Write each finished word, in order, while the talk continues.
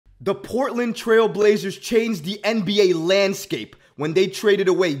The Portland Trail Blazers changed the NBA landscape when they traded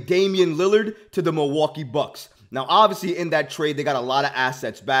away Damian Lillard to the Milwaukee Bucks. Now, obviously, in that trade, they got a lot of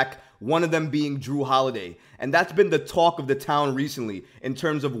assets back, one of them being Jrue Holiday. And that's been the talk of the town recently in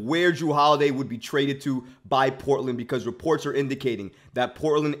terms of where Jrue Holiday would be traded to by Portland, because reports are indicating that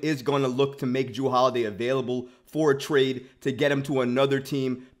Portland is going to look to make Jrue Holiday available for a trade to get him to another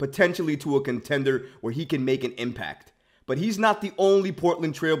team, potentially to a contender where he can make an impact. But he's not the only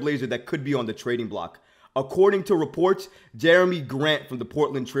Portland Trailblazer that could be on the trading block. According to reports, Jerami Grant from the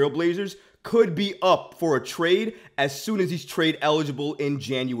Portland Trailblazers could be up for a trade as soon as he's trade eligible in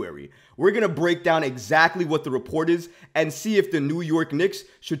January. We're going to break down exactly what the report is and see if the New York Knicks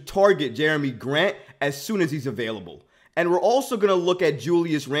should target Jerami Grant as soon as he's available. And we're also going to look at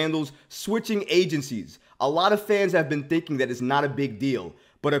Julius Randle's switching agencies. A lot of fans have been thinking that it's not a big deal,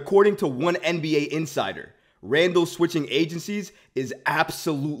 but according to one NBA insider, Randle switching agencies is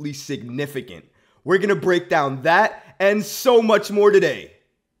absolutely significant. We're going to break down that and so much more today.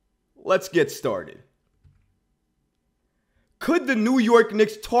 Let's get started. Could the New York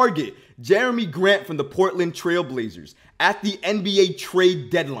Knicks target Jerami Grant from the Portland Trail Blazers at the NBA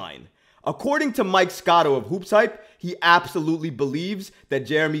trade deadline? According to Mike Scotto of Hoops Hype, he absolutely believes that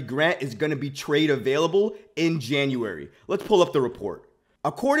Jerami Grant is going to be trade available in January. Let's pull up the report.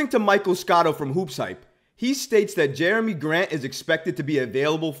 According to Michael Scotto from Hoops Hype, he states that Jerami Grant is expected to be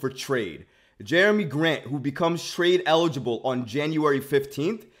available for trade. Jerami Grant, who becomes trade eligible on January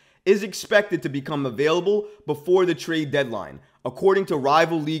 15th, is expected to become available before the trade deadline, according to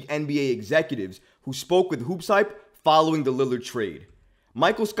rival league NBA executives who spoke with Hoops Hype following the Lillard trade.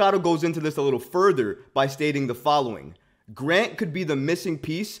 Michael Scotto goes into this a little further by stating the following: Grant could be the missing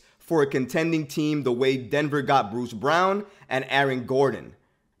piece for a contending team the way Denver got Bruce Brown and Aaron Gordon.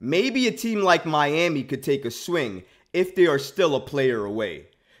 Maybe a team like Miami could take a swing if they are still a player away.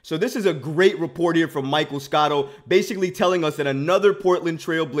 So this is a great report here from Michael Scotto, basically telling us that another Portland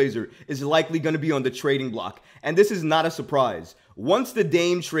Trail Blazer is likely going to be on the trading block. And this is not a surprise. Once the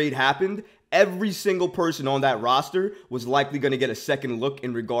Dame trade happened, every single person on that roster was likely going to get a second look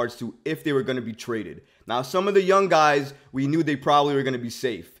in regards to if they were going to be traded. Now, some of the young guys, we knew they probably were going to be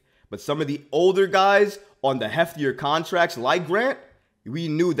safe. But some of the older guys on the heftier contracts like Grant, we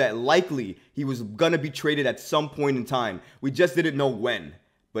knew that likely he was going to be traded at some point in time. We just didn't know when.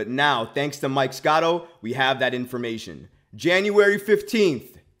 But now, thanks to Mike Scotto, we have that information. January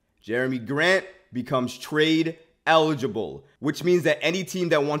 15th, Jerami Grant becomes trade eligible, which means that any team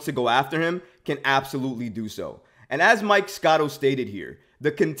that wants to go after him can absolutely do so. And as Mike Scotto stated here,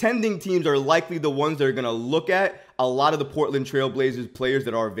 the contending teams are likely the ones that are going to look at a lot of the Portland Trail Blazers players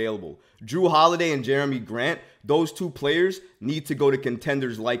that are available. Jrue Holiday and Jerami Grant, those two players need to go to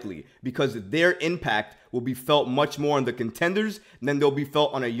contenders likely because their impact will be felt much more on the contenders than they'll be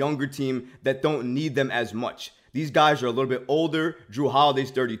felt on a younger team that don't need them as much. These guys are a little bit older. Jrue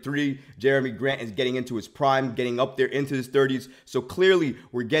Holiday's 33. Jerami Grant is getting into his prime, getting up there into his 30s. So clearly,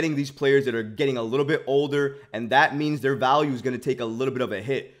 we're getting these players that are getting a little bit older, and that means their value is going to take a little bit of a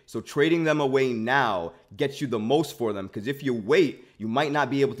hit. So trading them away now gets you the most for them, because if you wait, you might not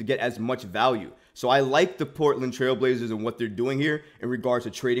be able to get as much value. So I like the Portland Trail Blazers and what they're doing here in regards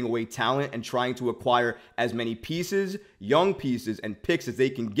to trading away talent and trying to acquire as many pieces, young pieces, and picks as they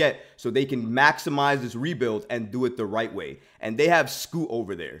can get so they can maximize this rebuild and do it the right way. And they have Scoot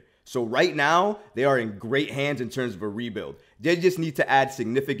over there. So right now, they are in great hands in terms of a rebuild. They just need to add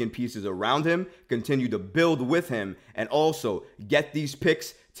significant pieces around him, continue to build with him, and also get these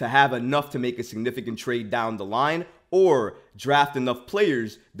picks to have enough to make a significant trade down the line, or draft enough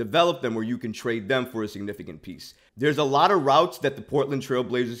players, develop them where you can trade them for a significant piece. There's a lot of routes that the Portland Trail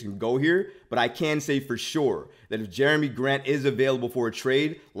Blazers can go here, but I can say for sure that if Jerami Grant is available for a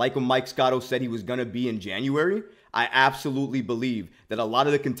trade, like what Mike Scotto said he was going to be in January, I absolutely believe that a lot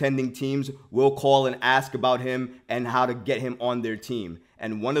of the contending teams will call and ask about him and how to get him on their team.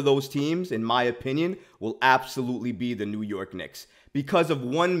 And one of those teams, in my opinion, will absolutely be the New York Knicks, because of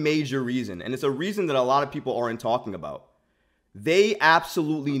one major reason, and it's a reason that a lot of people aren't talking about. They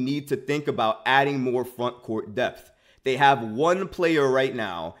absolutely need to think about adding more front court depth. They have one player right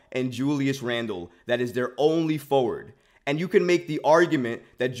now, and Julius Randle, that is their only forward. And you can make the argument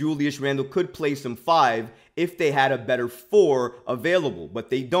that Julius Randle could play some 5 if they had a better 4 available, but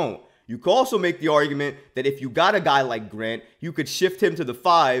they don't. You could also make the argument that if you got a guy like Grant, you could shift him to the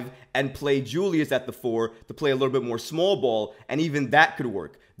 5 and play Julius at the 4 to play a little bit more small ball, and even that could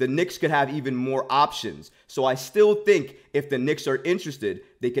work. The Knicks could have even more options. So I still think if the Knicks are interested,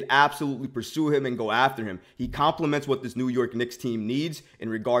 they could absolutely pursue him and go after him. He complements what this New York Knicks team needs in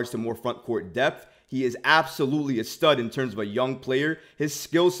regards to more front court depth. He is absolutely a stud in terms of a young player. His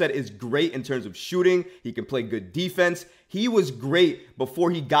skill set is great in terms of shooting. He can play good defense. He was great before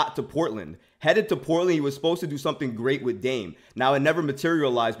he got to Portland. Headed to Portland, he was supposed to do something great with Dame. Now, it never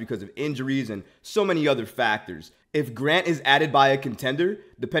materialized because of injuries and so many other factors. If Grant is added by a contender,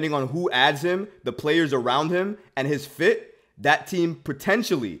 depending on who adds him, the players around him, and his fit, that team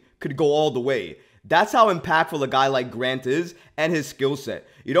potentially could go all the way. That's how impactful a guy like Grant is and his skill set.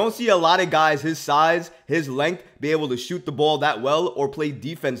 You don't see a lot of guys his size, his length, be able to shoot the ball that well or play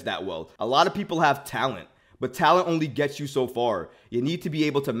defense that well. A lot of people have talent, but talent only gets you so far. You need to be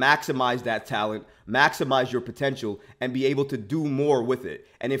able to maximize that talent, maximize your potential, and be able to do more with it.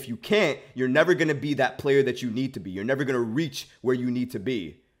 And if you can't, you're never going to be that player that you need to be. You're never going to reach where you need to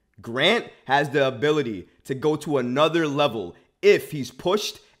be. Grant has the ability to go to another level if he's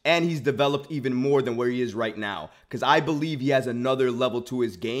pushed and he's developed even more than where he is right now. Because I believe he has another level to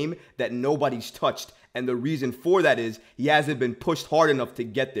his game that nobody's touched. And the reason for that is he hasn't been pushed hard enough to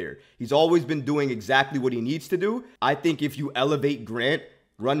get there. He's always been doing exactly what he needs to do. I think if you elevate Grant,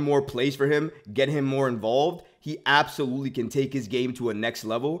 run more plays for him, get him more involved, he absolutely can take his game to a next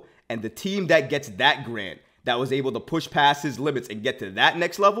level. And the team that gets that Grant, that was able to push past his limits and get to that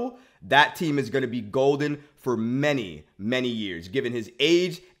next level, that team is going to be golden for many, many years, given his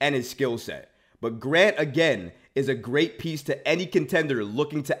age and his skill set. But Grant, again, is a great piece to any contender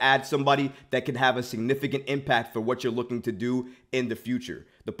looking to add somebody that can have a significant impact for what you're looking to do in the future.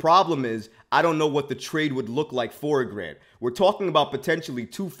 The problem is, I don't know what the trade would look like for a Grant. We're talking about potentially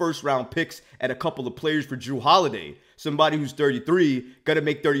 2 first-round picks and a couple of players for Jrue Holiday, somebody who's 33, gonna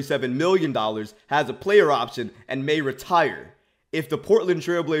make $37 million, has a player option, and may retire. If the Portland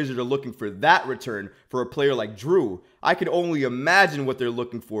Trail Blazers are looking for that return for a player like Jrue, I can only imagine what they're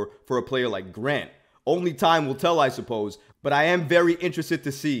looking for a player like Grant. Only time will tell, I suppose, but I am very interested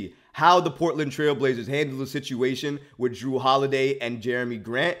to see how the Portland Trail Blazers handle the situation with Jrue Holiday and Jerami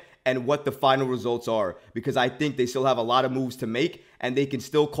Grant and what the final results are, because I think they still have a lot of moves to make and they can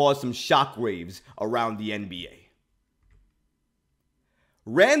still cause some shockwaves around the NBA.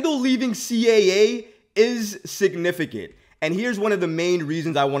 Randle leaving CAA is significant. And here's one of the main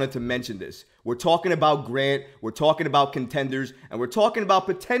reasons I wanted to mention this. We're talking about Grant, we're talking about contenders, and we're talking about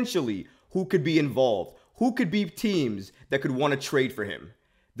potentially who could be involved, who could be teams that could want to trade for him.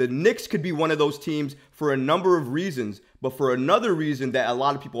 The Knicks could be one of those teams for a number of reasons, but for another reason that a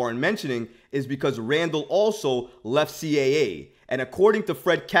lot of people aren't mentioning is because Randle also left CAA. And according to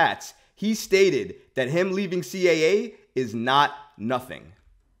Fred Katz, he stated that him leaving CAA is not nothing.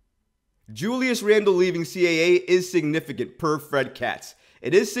 Julius Randle leaving CAA is significant per Fred Katz.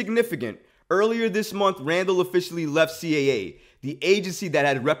 It is significant. Earlier this month, Randle officially left CAA, the agency that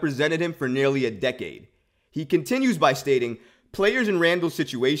had represented him for nearly a decade. He continues by stating, players in Randle's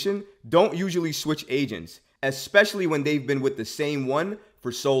situation don't usually switch agents, especially when they've been with the same one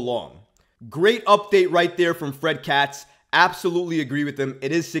for so long. Great update right there from Fred Katz. Absolutely agree with him.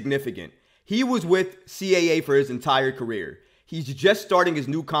 It is significant. He was with CAA for his entire career. He's just starting his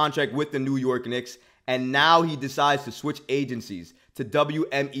new contract with the New York Knicks, and now he decides to switch agencies to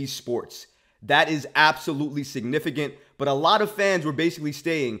WME Sports. That is absolutely significant, but a lot of fans were basically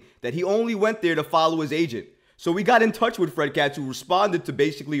saying that he only went there to follow his agent. So we got in touch with Fred Katz, who responded to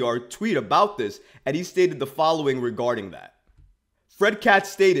basically our tweet about this, and he stated the following regarding that. Fred Katz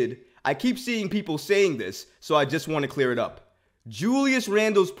stated, I keep seeing people saying this, so I just want to clear it up. Julius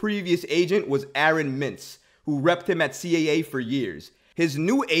Randle's previous agent was Aaron Mintz, who repped him at CAA for years. His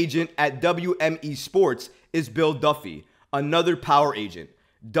new agent at WME Sports is Bill Duffy, another power agent.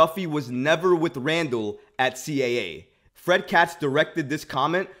 Duffy was never with Randle at CAA. Fred Katz directed this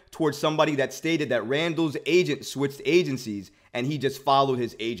comment towards somebody that stated that Randle's agent switched agencies and he just followed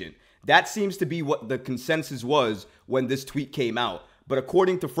his agent. That seems to be what the consensus was when this tweet came out. But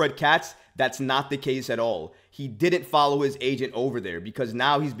according to Fred Katz, that's not the case at all. He didn't follow his agent over there because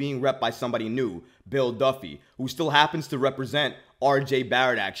now he's being repped by somebody new, Bill Duffy, who still happens to represent RJ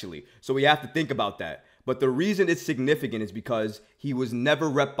Barrett actually. So we have to think about that. But the reason it's significant is because he was never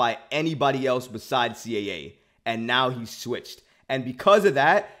repped by anybody else besides CAA. And now he's switched. And because of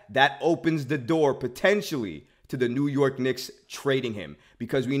that, that opens the door potentially to the New York Knicks trading him.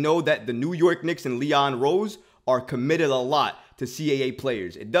 Because we know that the New York Knicks and Leon Rose are committed a lot to CAA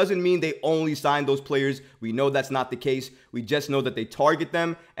players. It doesn't mean they only sign those players. We know that's not the case. We just know that they target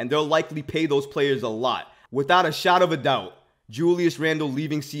them and they'll likely pay those players a lot. Without a shot of a doubt, Julius Randle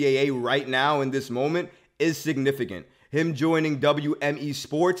leaving CAA right now in this moment is significant. Him joining WME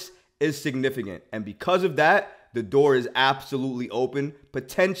Sports is significant. And because of that, the door is absolutely open,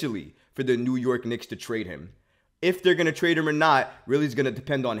 potentially, for the New York Knicks to trade him. If they're going to trade him or not really is going to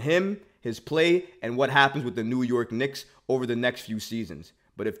depend on him, his play, and what happens with the New York Knicks over the next few seasons.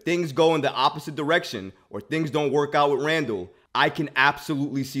 But if things go in the opposite direction or things don't work out with Randle, I can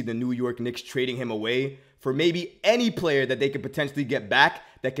absolutely see the New York Knicks trading him away for maybe any player that they could potentially get back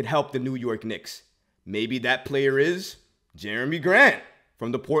that could help the New York Knicks. Maybe that player is Jerami Grant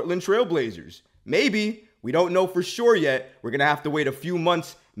from the Portland Trail Blazers. Maybe. We don't know for sure yet. We're going to have to wait a few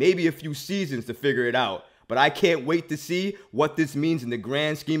months, maybe a few seasons to figure it out. But I can't wait to see what this means in the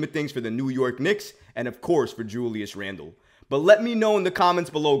grand scheme of things for the New York Knicks and, of course, for Julius Randle. But let me know in the comments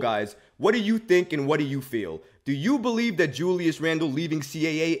below, guys. What do you think and what do you feel? Do you believe that Julius Randle leaving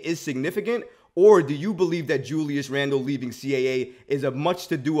CAA is significant? Or do you believe that Julius Randle leaving CAA is a much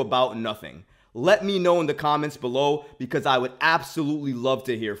to do about nothing? Let me know in the comments below because I would absolutely love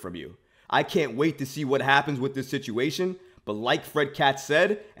to hear from you. I can't wait to see what happens with this situation, but like Fred Katz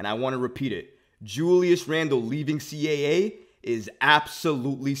said, and I want to repeat it, Julius Randle leaving CAA is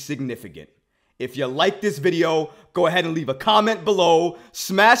absolutely significant. If you like this video, go ahead and leave a comment below,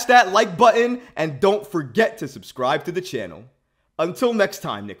 smash that like button, and don't forget to subscribe to the channel. Until next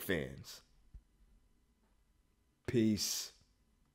time, Knicks fans. Peace.